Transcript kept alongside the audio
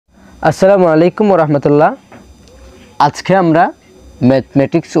আসসালামু আলাইকুম ওয়া রাহমাতুল্লাহ। আজকে আমরা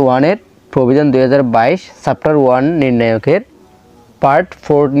ম্যাথমেটিক্স 1 এর প্রবিধান 2022 চ্যাপ্টার 1 নির্ণায়কের পার্ট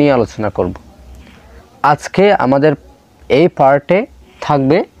 4 নিয়ে আলোচনা করব। আজকে আমাদের এই পার্টে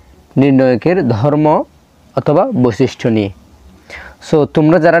থাকবে নির্ণায়কের ধর্ম অথবা বৈশিষ্ট্য নিয়ে। সো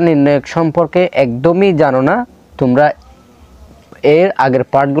তোমরা যারা নির্ণায়ক সম্পর্কে একদমই জানো না, তোমরা এর আগের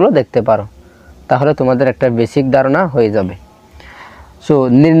পার্টগুলো দেখতে পারো, তাহলে তোমাদের একটা বেসিক ধারণা হয়ে যাবে। সো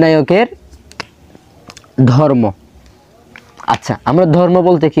নির্ণায়কের ধর্ম। আচ্ছা, আমরা ধর্ম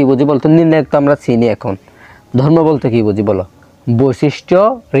বলতে কি বুঝি বলতো? নির্ণায়ক তো আমরা চিনি, এখন ধর্ম বলতে কি বুঝি বলো? বৈশিষ্ট্য,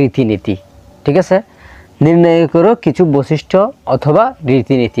 রীতিনীতি। ঠিক আছে, নির্ণায়কেরও কিছু বৈশিষ্ট্য অথবা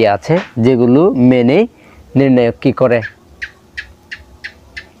রীতিনীতি আছে, যেগুলো মেনে নির্ণায়ক কি করে,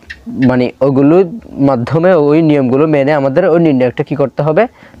 মানে ওগুলোর মাধ্যমে ওই নিয়মগুলো মেনে আমাদের ওই নির্ণায়কটা কি করতে হবে,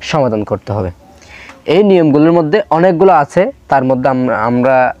 সমাধান করতে হবে। এই নিয়মগুলোর মধ্যে অনেকগুলো আছে, তার মধ্যে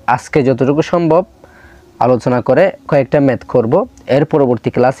আমরা আজকে যতটুকু সম্ভব আলোচনা করে কয়েকটা ম্যাথ করব। এর পরবর্তী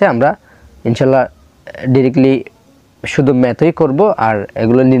ক্লাসে আমরা ইনশাল্লাহ ডিরেক্টলি শুধু ম্যাথই করব, আর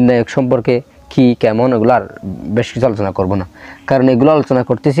এগুলো নির্ণায়ক সম্পর্কে কি কেমন এগুলো আর বেশ কিছু আলোচনা করব না। কারণ এগুলো আলোচনা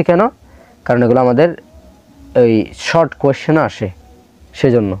করতেছি কেন, কারণ এগুলো আমাদের ওই শর্ট কোয়েশ্চেনে আসে,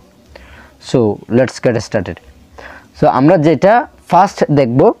 সেজন্য। So let's get started. So আমরা যেটা ফার্স্ট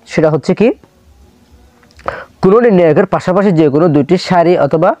দেখব সেটা হচ্ছে কি, কোনো নির্ণায়কের পাশাপাশি যে কোনো দুইটি সারি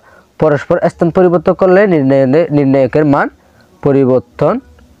অথবা পরস্পর স্থান পরিবর্তন করলে নির্ণায়কের মান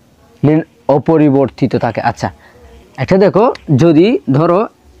অপরিবর্তিত থাকে। আচ্ছা, এটা দেখো, যদি ধরো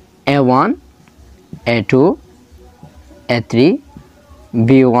A1 A2 A3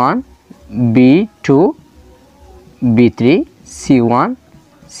 B1 B2 B3 C1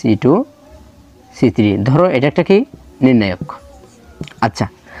 C2 C3, ধরো এটা একটা কি নির্ণায়ক। আচ্ছা,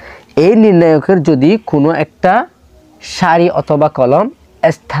 এই নির্ণায়কের যদি কোনো একটা সারি অথবা কলম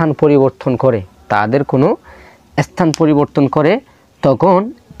স্থান পরিবর্তন করে, তাদের কোনো স্থান পরিবর্তন করে, তখন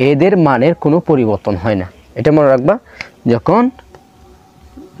এদের মানের কোনো পরিবর্তন হয় না। এটা মনে রাখবা। যখন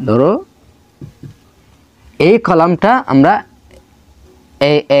ধরো এই কলামটা আমরা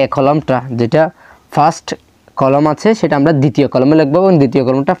এই কলমটা যেটা ফার্স্ট কলম আছে সেটা আমরা দ্বিতীয় কলমে লিখবো, এবং দ্বিতীয়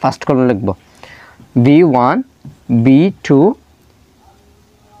কলমটা ফার্স্ট কলমে লিখবো। B1 B2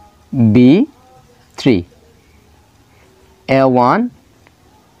 B3 A1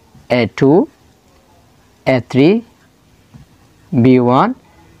 A2 A3 B1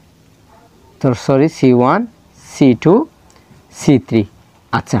 C1 C2 C3।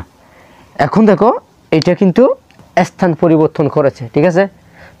 আচ্ছা, এখন দেখো এটা কিন্তু স্থান পরিবর্তন করেছে। ঠিক আছে,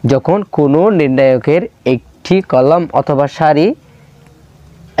 যখন কোনো নির্ণায়কের একটি কলাম অথবা সারি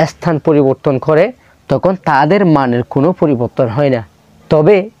স্থান পরিবর্তন করে, তখন তাদের মানের কোনো পরিবর্তন হয় না।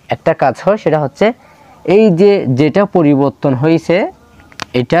 তবে একটা কাজ হয়, সেটা হচ্ছে এই যেটা পরিবর্তন হয়েছে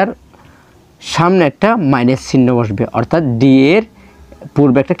এটার সামনে একটা মাইনাস চিহ্ন বসবে, অর্থাৎ ডি এর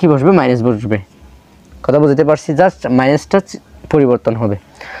পূর্বে একটা কি বসবে, মাইনাস বসবে। কথা বুঝতে পারছি? জাস্ট মাইনাসটা পরিবর্তন হবে।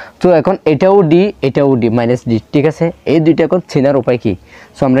 তো এখন এটাও ডি এটাও ডি মাইনাস ডি। ঠিক আছে, এই দুইটা এখন চেনার উপায় কি?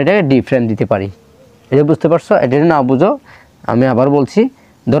 সো আমরা এটাকে ডিফারেন্ট দিতে পারি। এটা বুঝতে পারছো? এটা না বুঝো আমি আবার বলছি।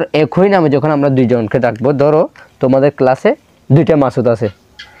 ধরো একই নামে যখন আমরা দুইজনকে ডাকবো, ধরো তোমাদের ক্লাসে দুইটা মাসুদ আছে,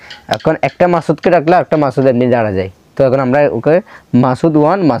 এখন একটা মাসুদকে ডাকলে একটা মাসুদ এমনি দাঁড়া যায়, তো এখন আমরা ওকে মাসুদ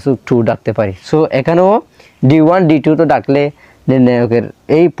 1 মাসুদ 2 ডাকতে পারি। সো এখানেও D1 D2 তো ডাকলে নির্ণায়কের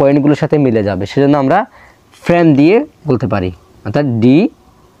এই পয়েন্টগুলোর সাথে মিলে যাবে, সেজন্য আমরা ফ্রেম দিয়ে বলতে পারি। অর্থাৎ ডি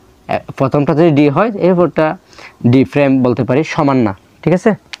প্রথমটা যদি ডি হয়, এরপরটা ডি ফ্রেম বলতে পারি, সমান না। ঠিক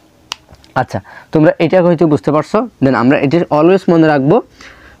আছে, আচ্ছা তোমরা এটা হয়তো বুঝতে পারছো। দেন আমরা এটা অলওয়েজ মনে রাখবো,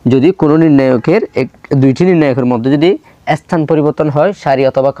 যদি কোনো নির্ণায়কের দুইটি নির্ণায়কের মধ্যে যদি স্থান পরিবর্তন হয় সারি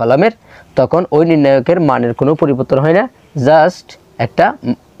অথবা কলামের, তখন ওই নির্ণায়কের মানের কোনো পরিবর্তন হয় না। জাস্ট একটা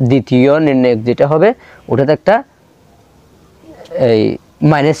দ্বিতীয় নির্ণায়ক যেটা হবে ওটাতে একটা এই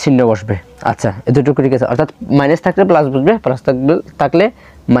মাইনাস চিহ্ন বসবে। আচ্ছা, এতটুকু ঠিক আছে। অর্থাৎ মাইনাস থাকলে প্লাস বসবে, প্লাস থাকলে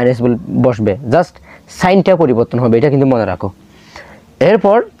মাইনাস বসবে, জাস্ট সাইনটা পরিবর্তন হবে, এটা কিন্তু মনে রাখো।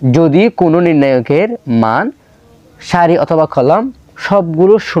 এরপর যদি কোনো নির্ণায়কের মান সারি অথবা কলাম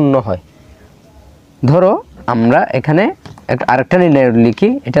সবগুলো শূন্য হয়, ধরো আমরা এখানে আরেকটা নির্ণায়ক লিখি,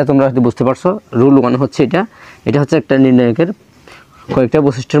 এটা তোমরা হয়তো বুঝতে পারছো। রুল 1 হচ্ছে এটা হচ্ছে একটা নির্ণায়কের কয়েকটা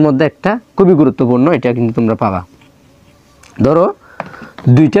বৈশিষ্ট্যের মধ্যে একটা খুবই গুরুত্বপূর্ণ, এটা কিন্তু তোমরা পাবা। ধরো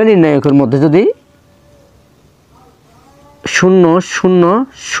দুইটা নির্ণায়কের মধ্যে যদি 0 0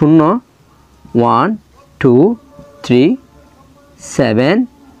 0 1 2 3 7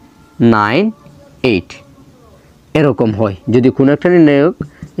 9 8 এরকম হয়, যদি কোনো একটা নির্ণায়ক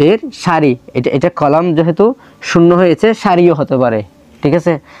এর সারি, এটা কলাম যেহেতু শূন্য হয়েছে, সারিও হতে পারে। ঠিক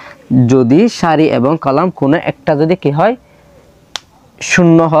আছে, যদি সারি এবং কলাম কোনো একটা যদি কি হয়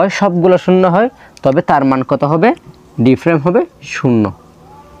শূন্য হয়, সবগুলো শূন্য হয়, তবে তার মান কত হবে? ডিফারেন্স হবে শূন্য।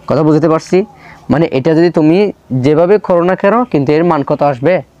 কথা বুঝতে পারছি? মানে এটা যদি তুমি যেভাবে করো না কেন, কিন্তু এর মান কত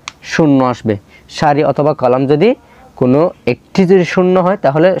আসবে? শূন্য আসবে। সারি অথবা কলাম যদি কোনো একটি যদি শূন্য হয়,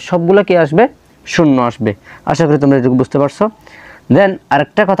 তাহলে সবগুলো কি আসবে? শূন্য আসবে। আশা করি তোমরা এটুকু বুঝতে পারছো। দেন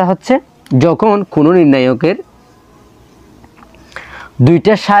আরেকটা কথা হচ্ছে, যখন কোনো নির্ণায়কের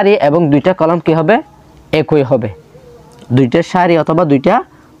দুইটা সারি এবং দুইটা কলাম কি হবে? একই হবে। দুইটা সারি অথবা দুইটা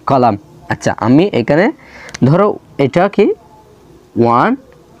কলাম। আচ্ছা, আমি এখানে ধরো এটা কি 1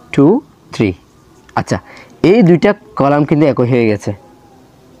 2 3। আচ্ছা, এই দুইটা কলাম কিন্তু একই হয়ে গেছে,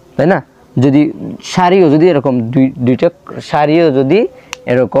 তাই না? যদি সারিও যদি এরকম দুইটা সারিও যদি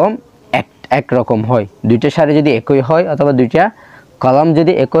এরকম একরকম হয়, দুইটা সারি যদি একই হয় অথবা দুইটা কলাম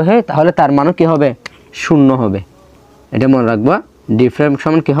যদি একই হয়, তাহলে তার মানও কি হবে? শূন্য হবে। এটা মনে রাখবা, ডিফারেন্স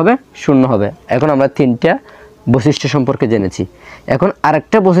সমান কি হবে? শূন্য হবে। এখন আমরা তিনটা বৈশিষ্ট্য সম্পর্কে জেনেছি। এখন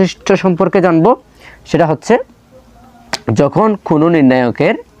আরেকটা বৈশিষ্ট্য সম্পর্কে জানবো, সেটা হচ্ছে যখন কোনো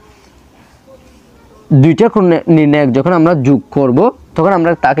নির্ণায়কের দুইটা নির্ণায়ক যখন আমরা যোগ করব, তখন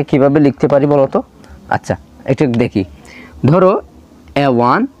আমরা তাকে কিভাবে লিখতে পারি বলো তো? আচ্ছা, এটা দেখি। ধরো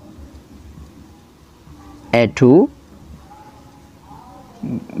A1 A2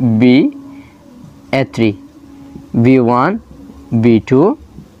 B A3 B1 B2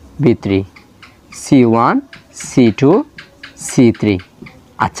 B3 C1 C2 C3।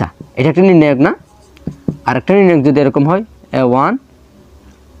 আচ্ছা, এটা একটা নির্ণায়ক না? আরেকটা নির্ণায়ক যদি এরকম হয় A1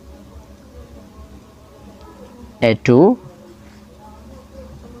 A2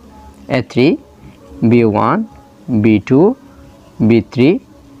 A3 B1 B2 B3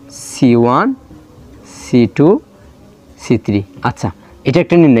 C1 C2 C3। আচ্ছা, এটা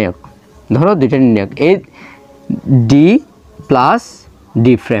একটা নির্ণায়ক। ধরো দুইটা নির্ণায়ক এই ডি প্লাস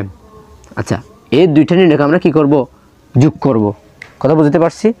ডি ফ্রেম। আচ্ছা, এই দুইটা নির্ণায়ক আমরা কি করব? যোগ করব। কথা বুঝতে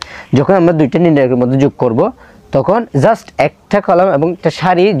পারছি? যখন আমরা দুইটা নির্ণায়কের মধ্যে যোগ করব, তখন জাস্ট একটা কলাম এবং একটা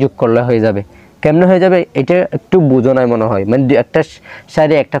সারি যোগ করলে হয়ে যাবে। কেমনে হয়ে যাবে? এটা একটু বুঝো নাই মনে হয়। মানে একটা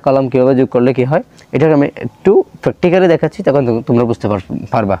সারি একটা কলাম কীভাবে যোগ করলে কি হয়, এটা আমি একটু প্র্যাকটিক্যালি দেখাচ্ছি, তখন তোমরা বুঝতে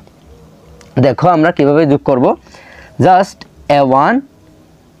পারবা। দেখো আমরা কিভাবে যোগ করব। জাস্ট A1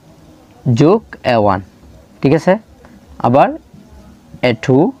 যোগ A1, ঠিক আছে? আবার A2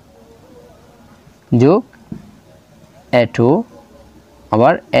 যোগ A2,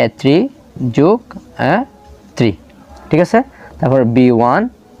 আবার A3 যোগ A3, ঠিক আছে? তারপর B1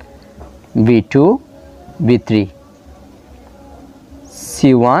 B2 B3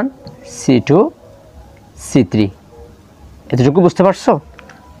 C1 C2 C3। এতটুকু বুঝতে পারছো?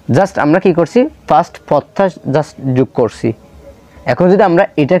 জাস্ট আমরা কি করছি? ফার্স্ট পদটা জাস্ট যোগ করছি। এখন যদি আমরা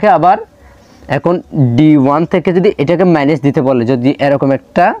এটাকে আবার এখন D1 থেকে যদি এটাকে মাইনাস দিতে বলে, যদি এরকম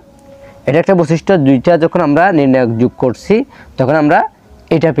এটা একটা বৈশিষ্ট্য, দুইটা যখন আমরা নির্ণায়ক যোগ করছি তখন আমরা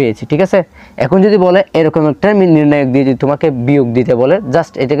এটা পেয়েছি, ঠিক আছে? এখন যদি বলে এরকম একটা নির্ণায়ক দিয়ে যদি তোমাকে বিয়োগ দিতে বলে,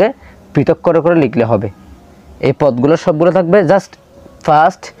 জাস্ট এটাকে পৃথক করে লিখলে হবে। এই পদগুলো সবগুলো থাকবে, জাস্ট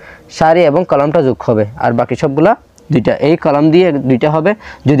ফার্স্ট সারি এবং কলামটা যোগ হবে, আর বাকি সবগুলা দুইটা। এই কলাম দিয়ে দুইটা হবে।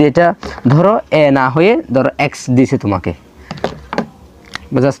 যদি এটা ধরো এ না হয়ে ধরো এক্স দিয়েছে তোমাকে,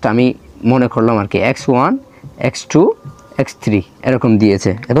 জাস্ট আমি মনে করলাম আর কি, x1 x2 x3 এরকম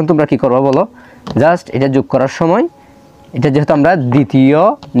দিয়েছে। এখন তোমরা কি করবা বলো? জাস্ট এটা যোগ করার সময়, এটা যেহেতু আমরা দ্বিতীয়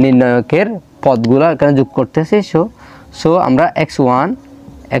নির্ণায়কের পদগুলো এখানে যোগ করতেছি, সো আমরা x1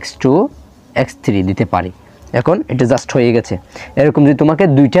 x2 x3 দিতে পারি। এখন এটা জাস্ট হয়ে গেছে। এরকম যদি তোমাকে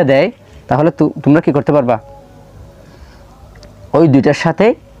দুইটা দেয়, তাহলে তোমরা কি করতে পারবা? ওই দুইটার সাথে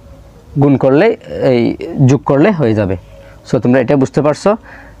গুণ করলে, এই যোগ করলে হয়ে যাবে। সো তোমরা এটা বুঝতে পারছো।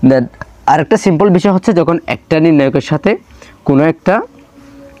 আরেকটা সিম্পল বিষয় হচ্ছে, যখন একটা নির্ণায়কের সাথে কোনো একটা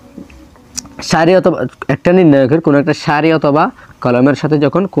সারি অথবা একটা নির্ণায়কের কোনো একটা সারি অথবা কলামের সাথে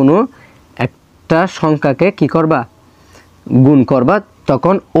যখন কোনো একটা সংখ্যাকে কি করবা? গুণ করবা,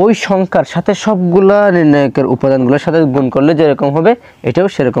 তখন ওই সংখ্যার সাথে সবগুলা নির্ণায়কের উপাদানগুলোর সাথে গুণ করলে যেরকম হবে, এটাও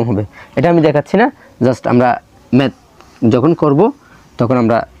সেরকম হবে। এটা আমি দেখাচ্ছি না, জাস্ট আমরা ম্যাথ যখন করব তখন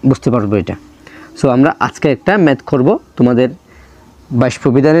আমরা বুঝতে পারবো এটা। সো আমরা আজকে একটা ম্যাথ করব, তোমাদের 22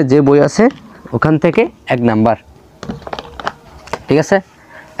 প্রবিধানের যে বই আছে ওখান থেকে 1 নাম্বার, ঠিক আছে?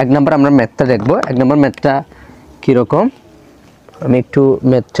 1 নাম্বার আমরা ম্যাথটা দেখব। 1 নাম্বার ম্যাথটা কীরকম, আমি একটু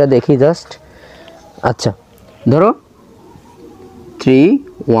ম্যাথটা দেখি জাস্ট। আচ্ছা, ধরো 3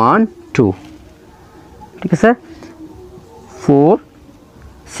 1 2, ঠিক আছে? 4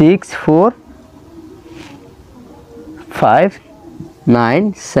 6 4 5 9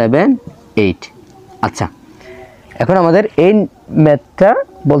 7 8। আচ্ছা, এখন আমাদের এই ম্যাথটা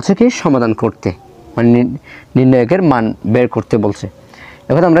বলছে কি সমাধান করতে, মানে নির্ণায়কের মান বের করতে বলছে।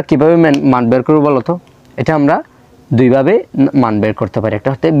 এখন আমরা কিভাবে মান বের করব বলো তো? এটা আমরা দুইভাবে মান বের করতে পারি, একটা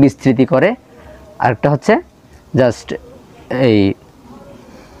হচ্ছে বিস্তৃতি করে, আরেকটা হচ্ছে জাস্ট এই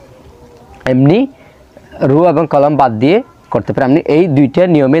এমনি রো এবং কলাম বাদ দিয়ে করতে পারি। আমি এই দুইটা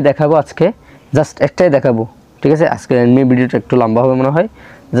নিয়মে দেখাবো আজকে, জাস্ট একটাই দেখাবো, ঠিক আছে। আজকে এমনি ভিডিওটা একটু লম্বা হবে মনে হয়,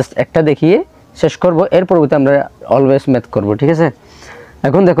 জাস্ট একটা দেখিয়ে শেষ করব, এর পরবর্তী আমরা অলওয়েজ ম্যাথ করব, ঠিক আছে।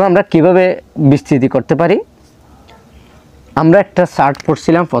 এখন দেখো আমরা কিভাবে বিস্তৃতি করতে পারি। আমরা একটা চার্ট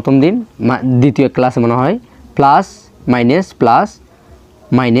পড়ছিলাম প্রথম দিন, দ্বিতীয় ক্লাসে মনে হয়, plus minus plus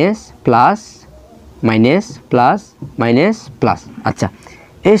minus plus minus plus minus plus. আচ্ছা,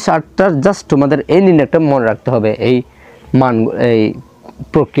 এই চার্টটার জাস্ট তোমাদের এই নির্ণয়টা মনে রাখতে হবে, এই মান, এই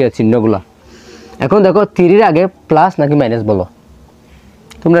প্রক্রিয়া চিহ্নগুলো। এখন দেখো 3 আগে প্লাস নাকি মাইনাস বলো,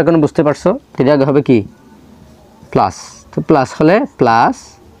 তোমরা এখন বুঝতে পারছো। 3 আগে হবে কি প্লাস, তো প্লাস হলে প্লাস,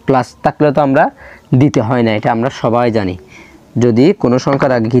 প্লাস থাকলে তো আমরা দিতে হয় না, এটা আমরা সবাই জানি। যদি কোনো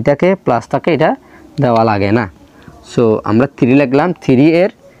সংখ্যার আগে কি থাকে প্লাস থাকে, এটা দেওয়া লাগে না। সো আমরা 3 লিখলাম, 3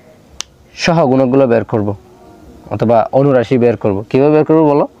 এর সহগুণকগুলো বের করব অথবা অনুরাশি বের করব। কীভাবে বের করব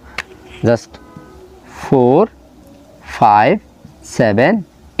বলো, জাস্ট 4 5 7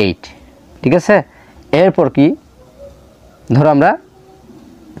 8, ঠিক আছে। এরপর কি, ধরো আমরা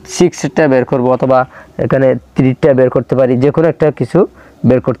 6টা বের করব অথবা এখানে 3টা বের করতে পারি, যে কোনো একটা কিছু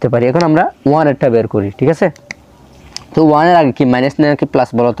বের করতে পারি। এখন আমরা 1-এরটা বের করি, ঠিক আছে। তো 1-এর আগে কি মাইনাস না কি প্লাস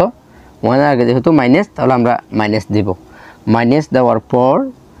বলো তো, 1-এর আগে যেহেতু মাইনাস, তাহলে আমরা মাইনাস দিব। মাইনাস দেওয়ার পর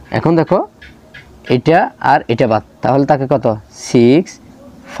এখন দেখো এটা আর এটা বাদ, তাহলে তাকে কত 6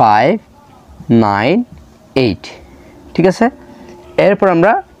 5 9 8, ঠিক আছে। এরপর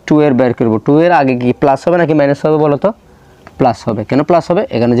আমরা 2-এর বের করব। 2-এর আগে কি প্লাস হবে নাকি মাইনাস হবে বলো তো, প্লাস হবে। কেন প্লাস হবে,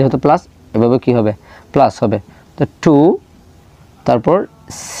 এখানে যেহেতু প্লাস, এভাবে কি হবে প্লাস হবে। তো 2, তারপর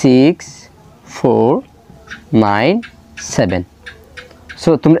 6 4 9 7। সো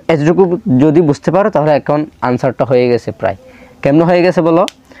তোমরা এতটুকু যদি বুঝতে পারো তাহলে এখন আনসারটা হয়ে গেছে প্রায়। কেমন হয়ে গেছে বলো,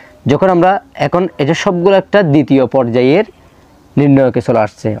 যখন আমরা এখন এটা সবগুলো একটা দ্বিতীয় পর্যায়ের নির্ণয়কে চলে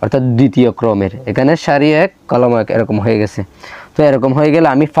আসছে, অর্থাৎ দ্বিতীয় ক্রমের। এখানে সারি 1 কলম 1 এরকম হয়ে গেছে। তো এরকম হয়ে গেলে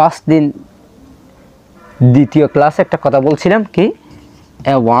আমি ফার্স্ট দিন দ্বিতীয় ক্লাসে একটা কথা বলছিলাম কি,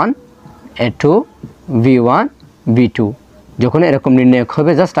 A1 A2 V1 V2 যখন এরকম নির্ণায়ক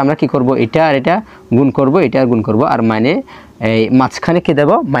হবে, জাস্ট আমরা কি করব, এটা আর এটা গুণ করব, এটা আর গুণ করব, আর মানে এই মাঝখানে কি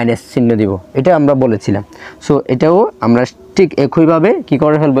দেব, মাইনাস চিহ্ন দিব, এটা আমরা বলেছিলাম। সো এটাও আমরা ঠিক একইভাবে কি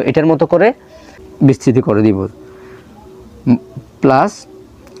করে ফেলবো, এটার মতো করে বিস্তৃতি করে দিব, প্লাস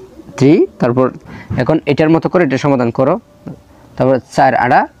 3, তারপর এখন এটার মতো করে এটা সমাধান করো। তারপর 4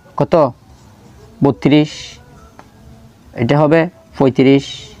 8 কত 32, এটা হবে 35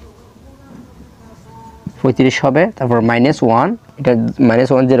 হবে। তারপর -1, এটা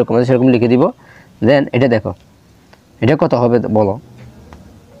 -1 যেরকম আছে সেরকম লিখে দিব। দেন এটা দেখো, এটা কত হবে বলো,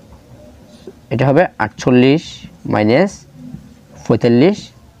 এটা হবে 48 -45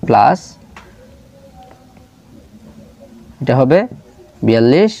 প্লাস এটা হবে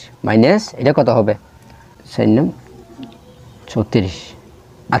 42 মাইনাস এটা কত হবে 36।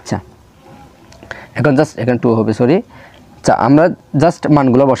 আচ্ছা, এখন জাস্ট এখানে 2 হবে, সরি। আচ্ছা, আমরা জাস্ট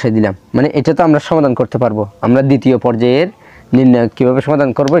মানগুলো বসাই দিলাম, মানে এটা তো আমরা সমাধান করতে পারবো। আমরা দ্বিতীয় পর্যায়ের নির্ণয় কীভাবে সমাধান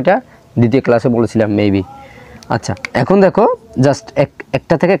করব এটা দ্বিতীয় ক্লাসে বলেছিলাম মেবি। আচ্ছা, এখন দেখো জাস্ট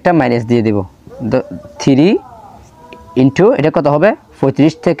একটা থেকে একটা মাইনাস দিয়ে দেব। 3 ইন্টু এটা কত হবে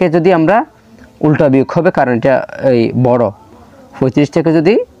 35 থেকে যদি আমরা উল্টা বিয়োগ হবে, কারণ এটা এই বড়। 35 থেকে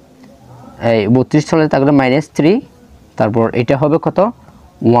যদি এই 32 চলে তাহলে -3, তারপর এটা হবে কত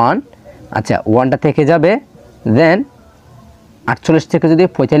 1। আচ্ছা, 1টা থেকে যাবে। দেন 48 থেকে যদি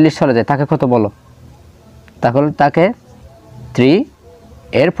 45 চলে যায় তাকে কত বলো, তাহলে তাকে 3,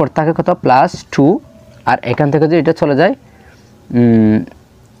 এরপর তাকে কত +2, আর এখান থেকে যদি এটা চলে যায়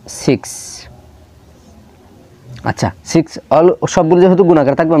 6। আচ্ছা, 6 সবগুলো যেহেতু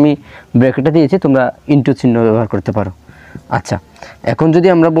গুণাকার থাকবে আমি ব্র্যাকেটে দিয়েছি, তোমরা ইনটু চিহ্ন ব্যবহার করতে পারো। আচ্ছা, এখন যদি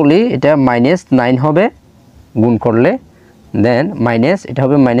আমরা বলি এটা -9 হবে গুণ করলে, দেন মাইনাস এটা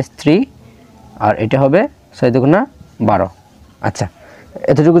হবে -3, আর এটা হবে 6 দুগুণা 12। আচ্ছা,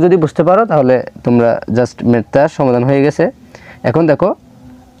 এতটুকু যদি বুঝতে পারো তাহলে তোমরা জাস্ট ম্যাথটার সমাধান হয়ে গেছে। এখন দেখো,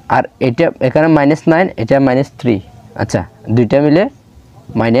 আর এটা এখানে -9, এটা -3। আচ্ছা, দুইটা মিলে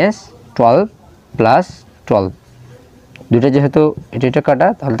 -12 প্লাস 12, দুইটা যেহেতু এটা কাটা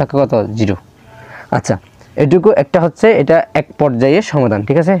তাহলে থাকে কত 0। আচ্ছা, এটুকু একটা হচ্ছে এটা এক পর্যায়ে সমাধান,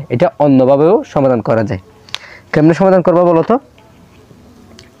 ঠিক আছে। এটা অন্যভাবেও সমাধান করা যায়। কেমনে সমাধান করবো বলো তো।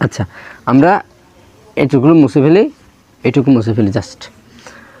 আচ্ছা, আমরা এটুকু মুছে ফেলি, এটুকু মুছে ফেলি জাস্ট।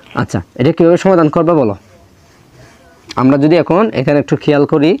 আচ্ছা, এটা কীভাবে সমাধান করবে বলো। আমরা যদি এখন এখানে একটু খেয়াল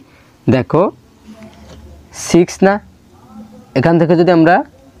করি, দেখো 6 না, এখান থেকে যদি আমরা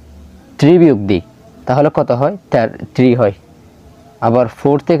 3 বিয়োগ দিই তাহলে কত হয়? 3 হয়। আবার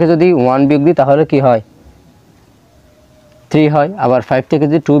 4 থেকে যদি 1 বিয়োগ দিই তাহলে কি হয়? 3 হয়। আবার 5 থেকে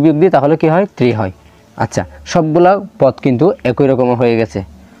যদি 2 বিয়োগ দিই তাহলে কি হয়? 3 হয়। আচ্ছা, সবগুলা পদ কিন্তু একই রকম হয়ে গেছে,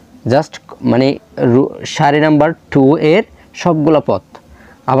 জাস্ট মানে সারি নাম্বার 2 এর সবগুলা পদ।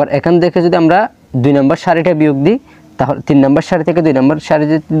 আবার এখান থেকে যদি আমরা 2 নম্বর সারিটা বিয়োগ দিই তাহলে 3 নম্বর সারি থেকে 2 নম্বর সারি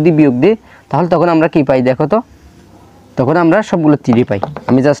যদি বিয়োগ দিই তাহলে তখন আমরা কি পাই দেখো তো? তখন আমরা সবগুলো 3 পাই।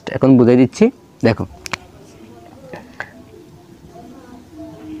 আমি জাস্ট এখন বুঝিয়ে দিচ্ছি, দেখো।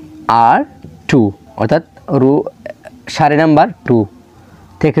 আর 2 অর্থাৎ সারি নাম্বার 2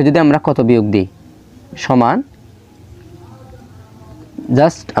 থেকে যদি আমরা কত বিয়োগ দিই সমান,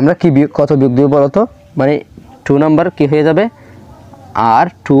 জাস্ট আমরা কি কত বিয়োগ দিব বলো তো? মানে 2 নাম্বার কি হয়ে যাবে?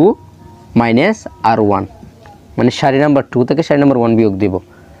 R2 মাইনাস R1, মানে সারি নাম্বার 2 থেকে সারি নাম্বার 1 বিয়োগ দিব।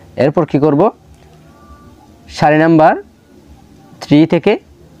 এরপর কি করব? সারি নাম্বার 3 থেকে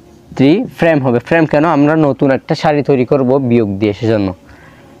 3 ফ্রেম হবে। ফ্রেম কেন? আমরা নতুন একটা সারি তৈরি করব বিয়োগ দিয়ে, সেজন্য।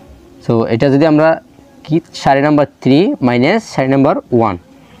 সো এটা যদি আমরা কি সারি নাম্বার 3 মাইনাস সারি নাম্বার 1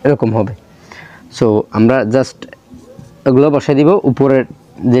 এরকম হবে। সো আমরা জাস্ট এগুলো বসাই দিব। উপরের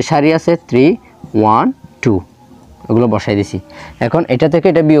যে সারি আছে 3 1 2 এগুলো বসাই দিছি। এখন এটা থেকে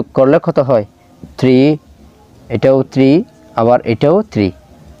এটা বিয়োগ করলে কত হয়? 3, এটাও 3, আবার এটাও 3,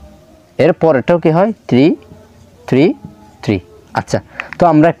 এরপর এটাও কি হয়? 3 3 3। আচ্ছা, তো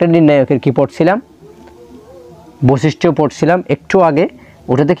আমরা একটা নির্ণায়কের কি পড়ছিলাম? বৈশিষ্ট্য পড়ছিলাম একটু আগে।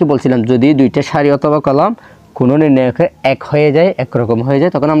 ওটাতে কি বলছিলাম? যদি দুইটা সারি অথবা কলাম কোনো নির্ণায়কের এক হয়ে যায়, একরকম হয়ে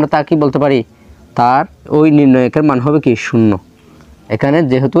যায়, তখন আমরা তা কি বলতে পারি? তার ওই নির্ণায়কের মান হবে কি? 0। এখানে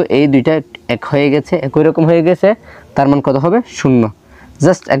যেহেতু এই দুইটা এক হয়ে গেছে, একই রকম হয়ে গেছে, তার মান কত হবে? 0।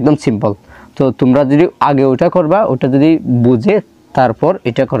 জাস্ট একদম সিম্পল। তো তোমরা যদি আগে ওটা করবা, ওটা যদি বুঝে তারপর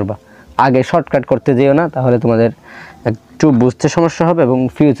এটা করবা, আগে শর্টকাট করতে যেও না, তাহলে তোমাদের একটু বুঝতে সমস্যা হবে এবং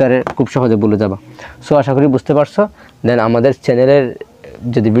ফিউচারে খুব সহজে ভুলে যাবা। সো আশা করি বুঝতে পারছো। দেন আমাদের চ্যানেলের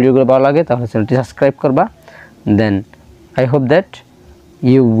যদি ভিডিওগুলো ভালো লাগে তাহলে চ্যানেলটি সাবস্ক্রাইব করবা। Then I hope that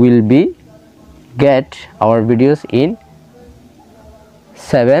you will be get our videos in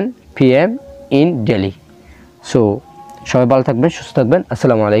 7 PM in Delhi. So সবাই ভালো থাকবেন, সুস্থ থাকবেন।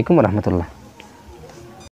 আসসালামু আলাইকুম ওয়া রাহমাতুল্লাহ।